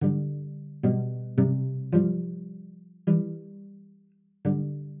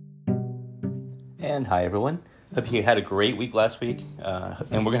And hi, everyone. Hope you had a great week last week.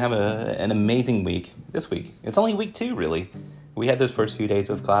 And we're going to have an amazing week this week. It's only week 2, really. We had those first few days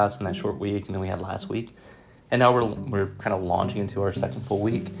of class in that short week, and then we had last week. And now we're kind of launching into our second full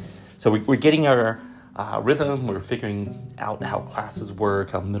week. So we're getting our rhythm. We're figuring out how classes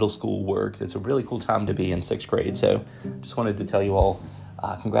work, how middle school works. It's a really cool time to be in 6th grade. So just wanted to tell you all,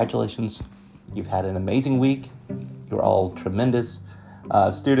 congratulations. You've had an amazing week. You're all tremendous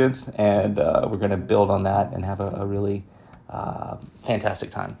students, and we're going to build on that and have a really fantastic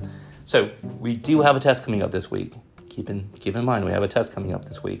time. So we do have a test coming up this week. Keep in mind, we have a test coming up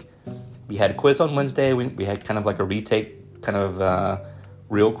this week. We had a quiz on Wednesday. We had kind of like a retake, kind of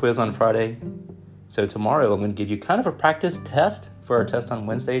real quiz on Friday. So tomorrow I'm going to give you kind of a practice test for our test on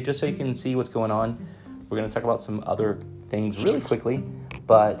Wednesday, just so you can see what's going on. We're going to talk about some other things really quickly,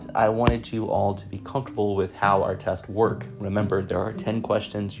 but I wanted you all to be comfortable with how our tests work. Remember, there are 10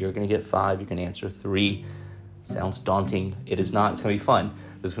 questions. You're going to get 5. You can answer 3. Sounds daunting. It is not. It's going to be fun.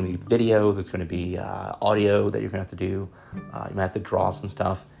 There's going to be video. There's going to be audio that you're going to have to do. You might have to draw some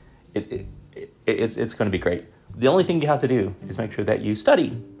stuff. It's going to be great. The only thing you have to do is make sure that you study,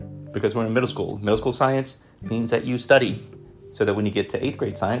 because we're in middle school. Middle school science means that you study, so that when you get to 8th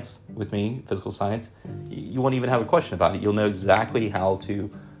grade science with me, physical science, you won't even have a question about it. You'll know exactly how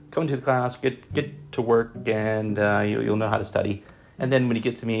to come to the class, get to work, and you'll know how to study. And then when you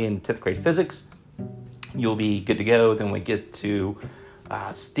get to me in 10th grade physics, you'll be good to go. Then when we get to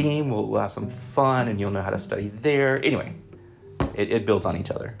STEAM, we'll have some fun, and you'll know how to study there. Anyway, it builds on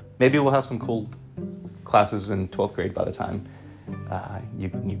each other. Maybe we'll have some cool classes in 12th grade by the time you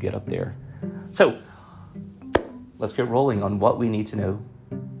get up there. So let's get rolling on what we need to know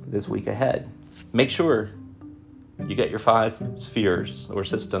this week ahead. Make sure you get your 5 spheres or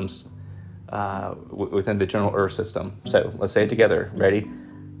systems within the general Earth system. So let's say it together. Ready?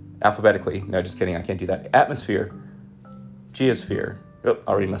 Alphabetically. No, just kidding. I can't do that. Atmosphere, geosphere. Oh,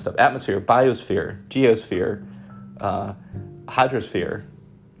 already messed up. Atmosphere, biosphere, geosphere, hydrosphere,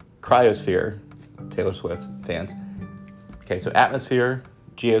 cryosphere. Taylor Swift fans. Okay, so atmosphere,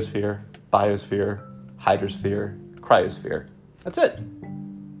 geosphere, biosphere, hydrosphere, cryosphere. That's it.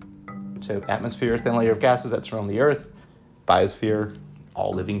 So atmosphere, thin layer of gases that surround the Earth. Biosphere,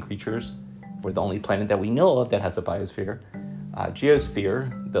 all living creatures. We're the only planet that we know of that has a biosphere.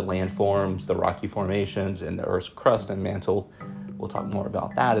 Geosphere, the landforms, the rocky formations, and the Earth's crust and mantle. We'll talk more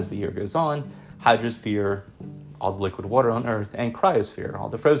about that as the year goes on. Hydrosphere, all the liquid water on Earth. And cryosphere, all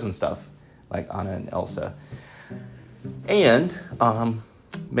the frozen stuff, like Anna and Elsa. And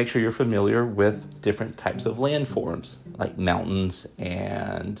make sure you're familiar with different types of landforms, like mountains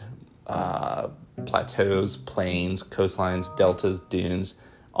and plateaus, plains, coastlines, deltas, dunes,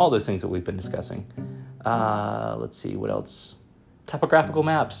 all those things that we've been discussing. Let's see, what else? Topographical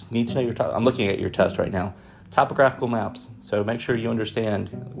maps. Need to know your I'm looking at your test right now. Topographical maps. So make sure you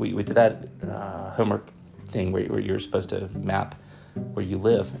understand. We did that homework thing where you're supposed to map where you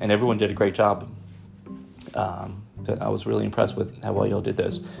live, and everyone did a great job. I was really impressed with how well y'all did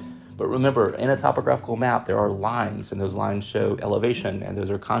those. But remember, in a topographical map, there are lines, and those lines show elevation, and those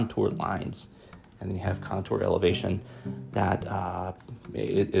are contour lines. And then you have contour elevation that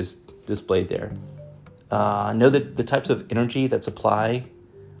is displayed there. Know that the types of energy that supply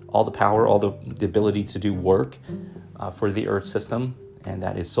all the power, all the ability to do work for the Earth system, and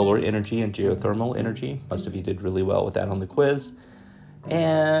that is solar energy and geothermal energy. Most of you did really well with that on the quiz.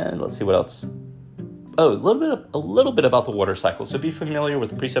 And let's see what else. Oh, a little bit about the water cycle. So be familiar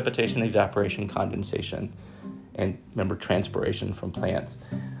with precipitation, evaporation, condensation, and remember transpiration from plants.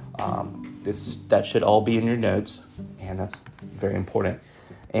 That should all be in your notes, and that's very important.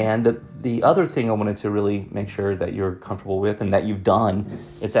 And the other thing I wanted to really make sure that you're comfortable with and that you've done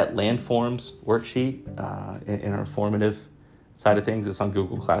is that landforms worksheet in our formative side of things. It's on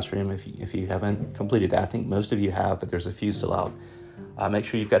Google Classroom if you haven't completed that. I think most of you have, but there's a few still out. Make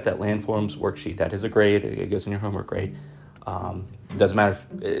sure you've got that landforms worksheet. That is a grade. It goes in your homework grade. Doesn't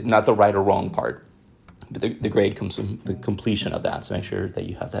matter, not the right or wrong part, but the grade comes from the completion of that. So make sure that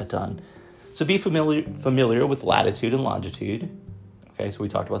you have that done. So be familiar with latitude and longitude. Okay, so we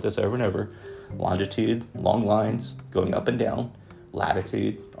talked about this over and over. Longitude, long lines going up and down.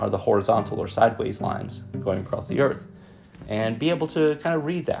 Latitude are the horizontal or sideways lines going across the Earth. And be able to kind of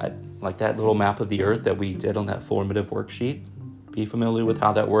read that, like that little map of the Earth that we did on that formative worksheet. Be familiar with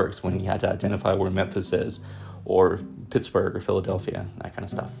how that works when you had to identify where Memphis is, or Pittsburgh or Philadelphia, that kind of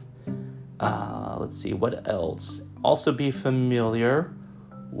stuff. Let's see, what else? Also be familiar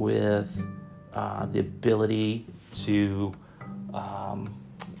with the ability to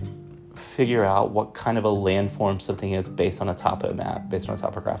figure out what kind of a landform something is based on a topo map, based on a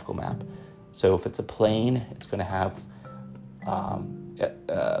topographical map. So if it's a plain, it's going to have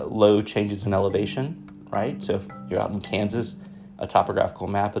low changes in elevation, right? So if you're out in Kansas, a topographical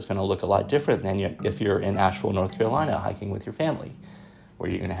map is going to look a lot different than if you're in Asheville, North Carolina, hiking with your family, where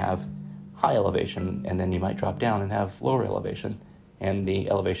you're going to have high elevation, and then you might drop down and have lower elevation, and the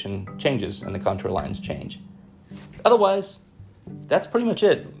elevation changes and the contour lines change. Otherwise, that's pretty much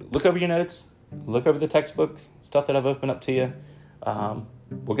it. Look over your notes, look over the textbook, stuff that I've opened up to you.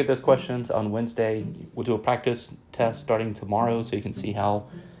 We'll get those questions on Wednesday. We'll do a practice test starting tomorrow so you can see how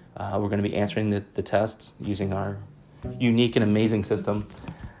we're going to be answering the tests using our unique and amazing system.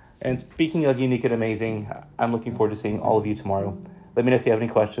 And speaking of unique and amazing, I'm looking forward to seeing all of you tomorrow. Let me know if you have any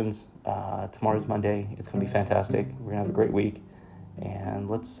questions. Tomorrow's Monday. It's going to be fantastic. We're going to have a great week. And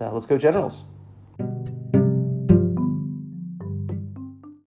let's go Generals.